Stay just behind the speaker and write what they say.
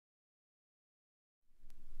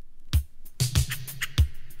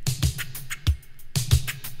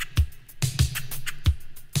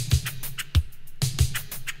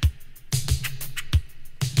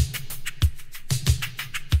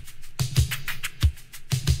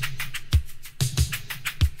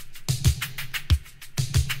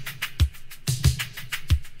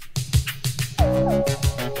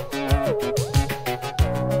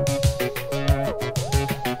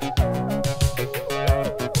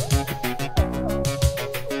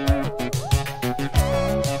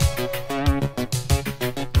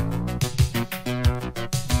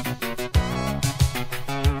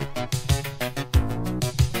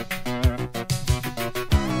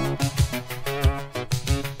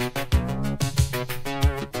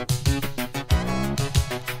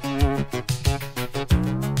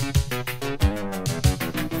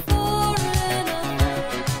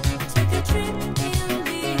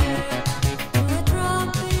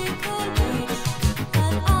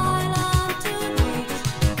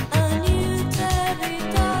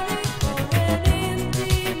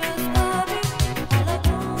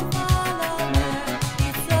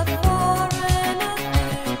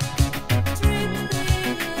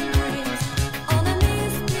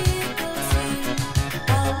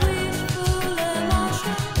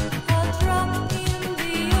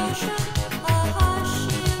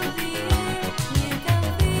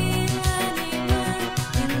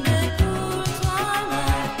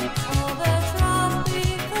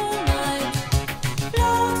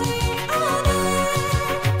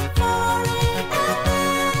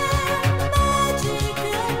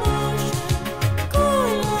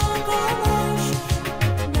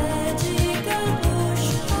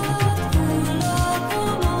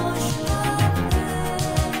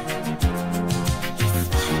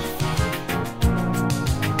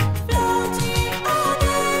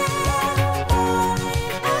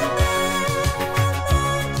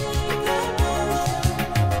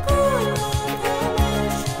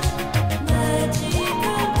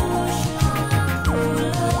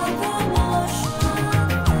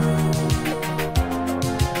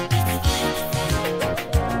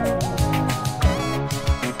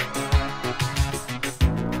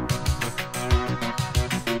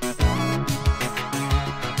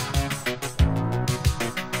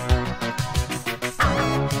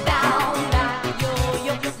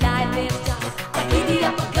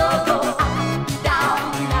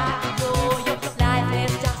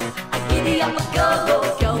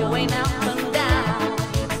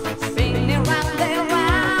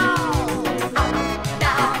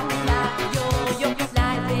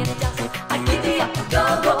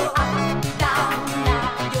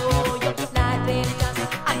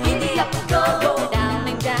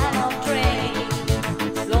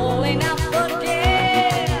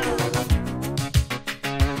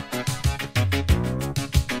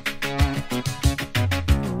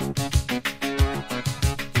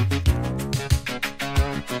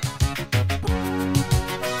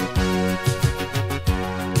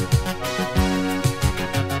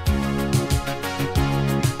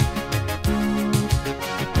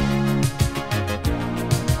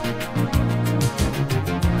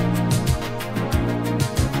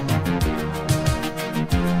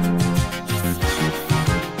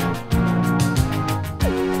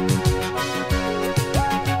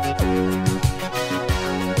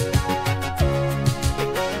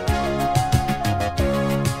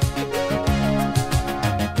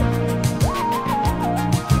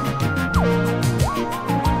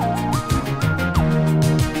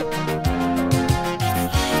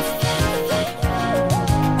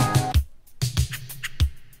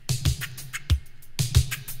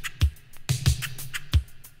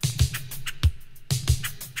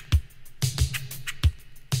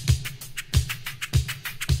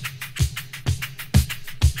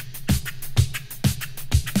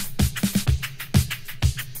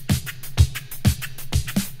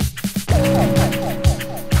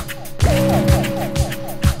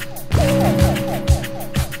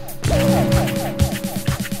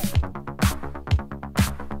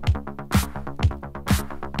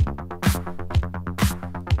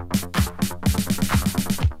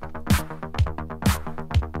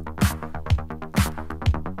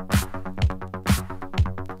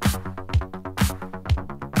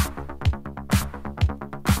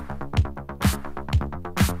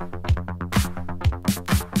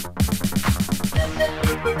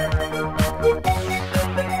And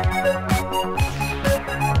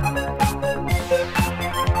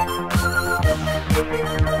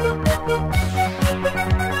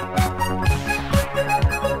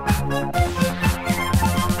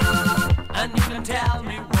you can tell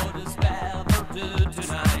me what is bad to do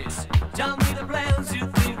tonight. Tell me the plans you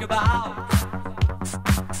think about,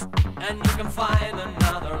 and you can find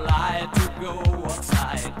another lie to go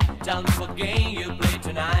outside. Tell me what game you play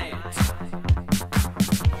tonight.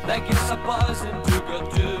 Like it's a poison to go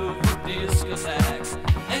to the discotheque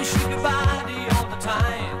and shake your body all the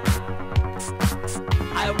time.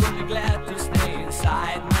 I would be glad to stay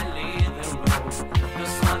inside my living room.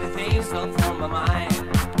 Those funny things don't form my mind.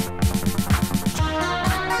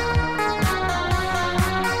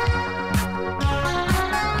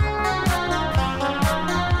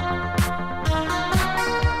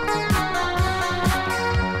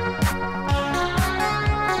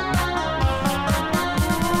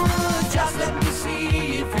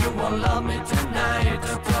 Love me tonight,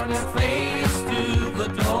 or turn your face to the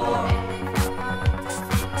door.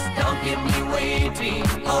 Don't keep me waiting,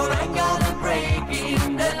 or I'm gonna break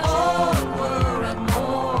in that over and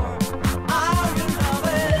more. Are you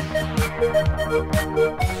loving?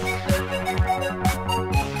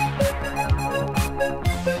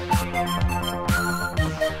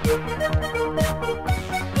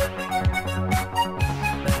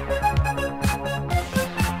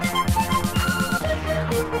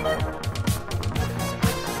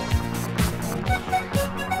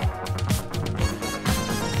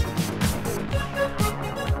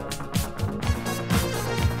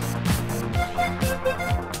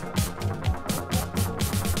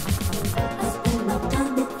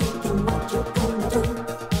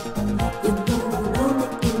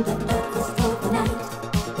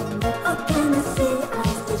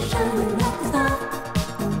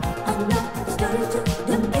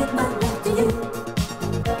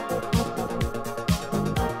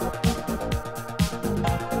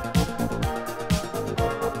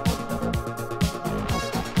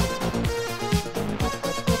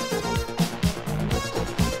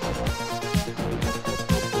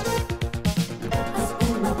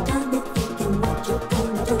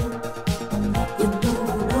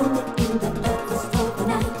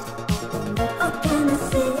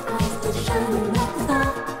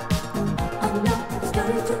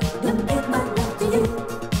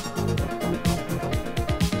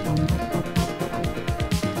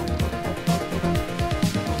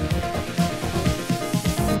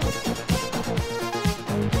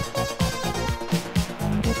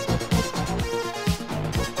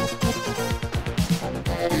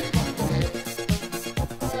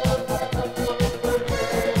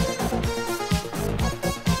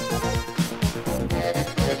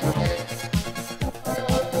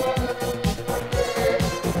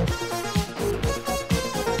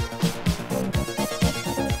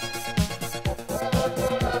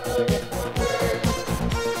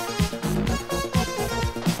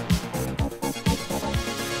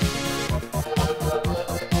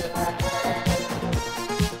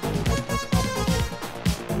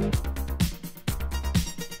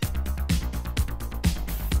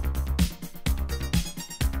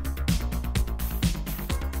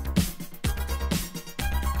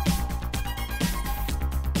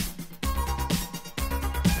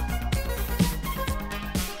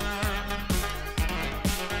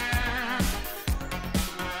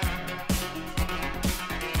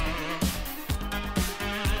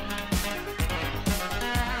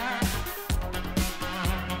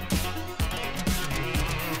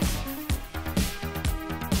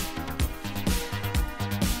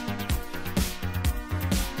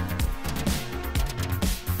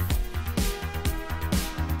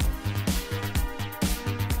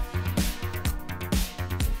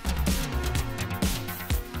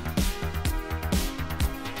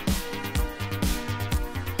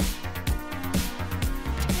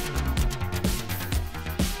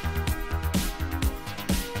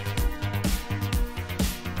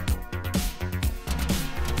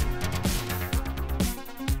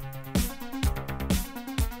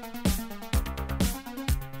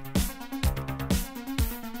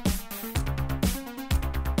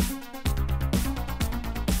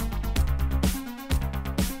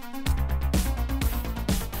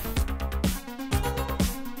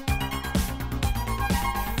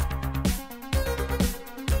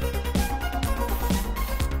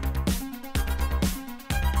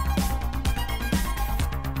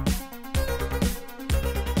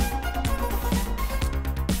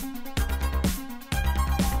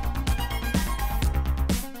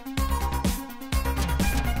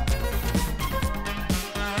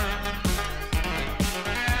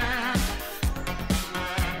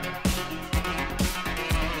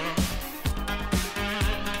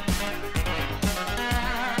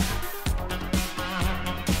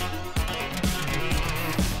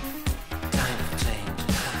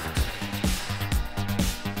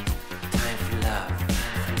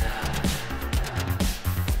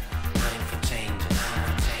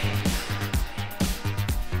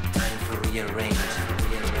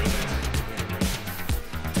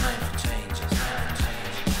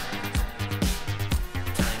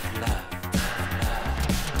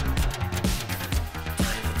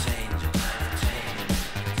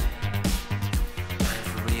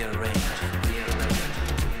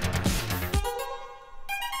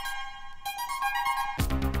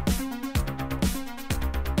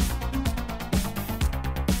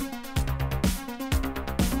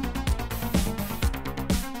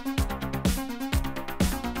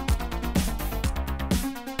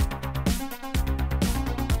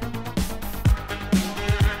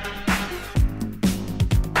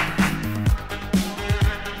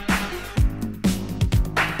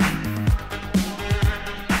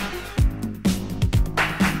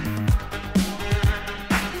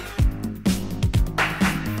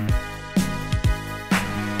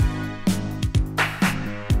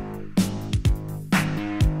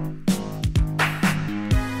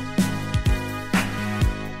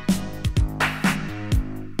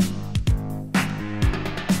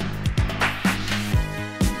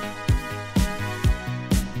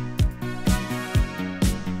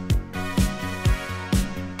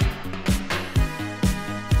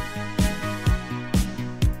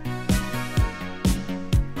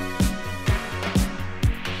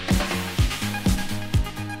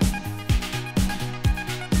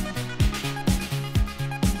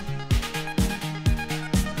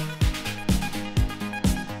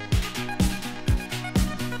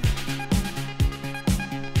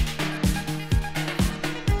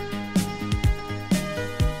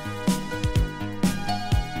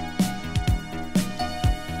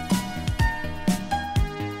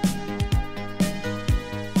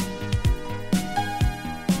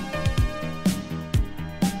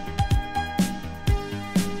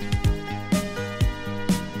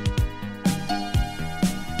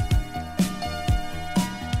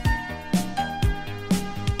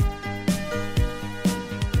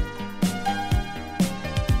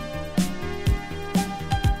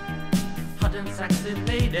 sexy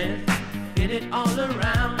ladies, hit it all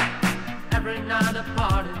around. Every night a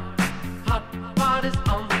party, hot parties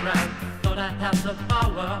on the ground. Thought I had the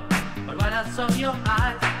power, but when I saw your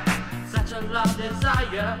eyes, such a love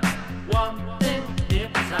desire, one thing deep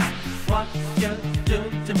inside. What you do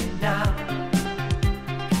to me now?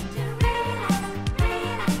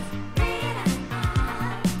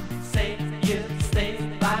 Say you stay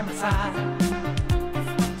by my side.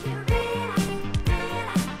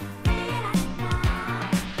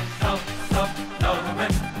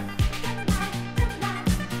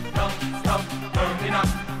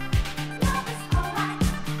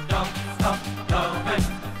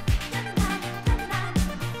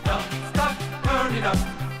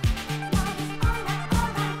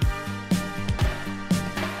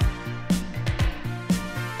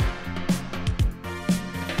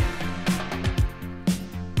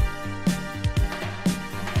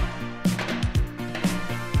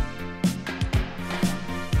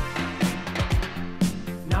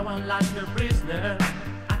 I'm like a prisoner,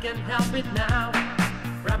 I can't help it now.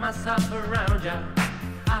 Wrap myself around you,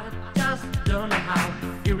 I just don't know how.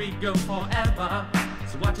 Here we go forever,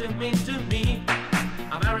 so what you mean to me?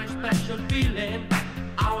 A very special feeling,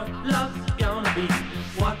 our love's gonna be.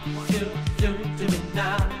 What you do to me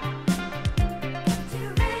now?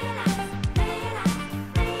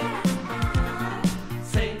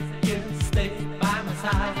 Say you stay by my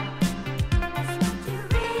side.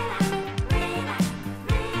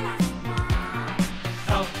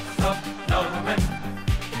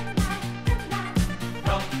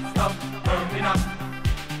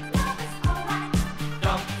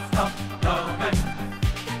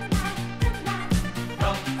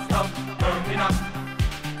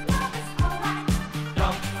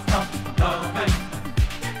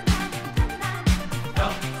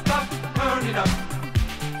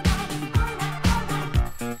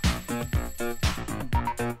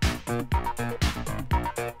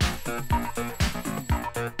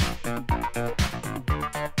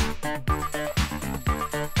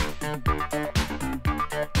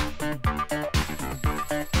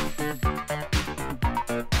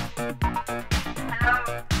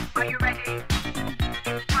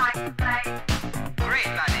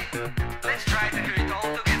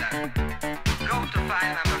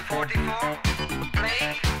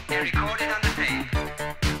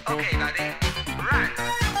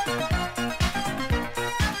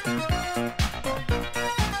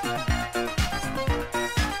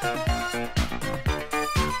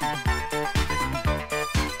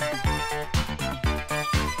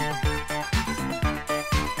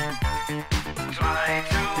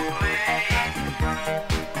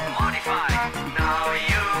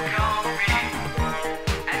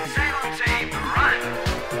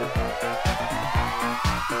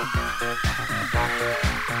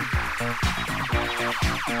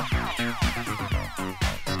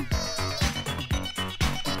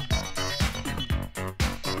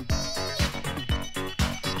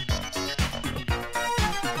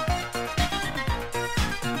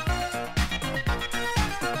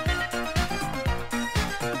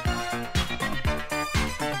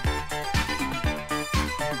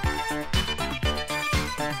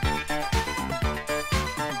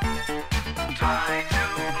 Try to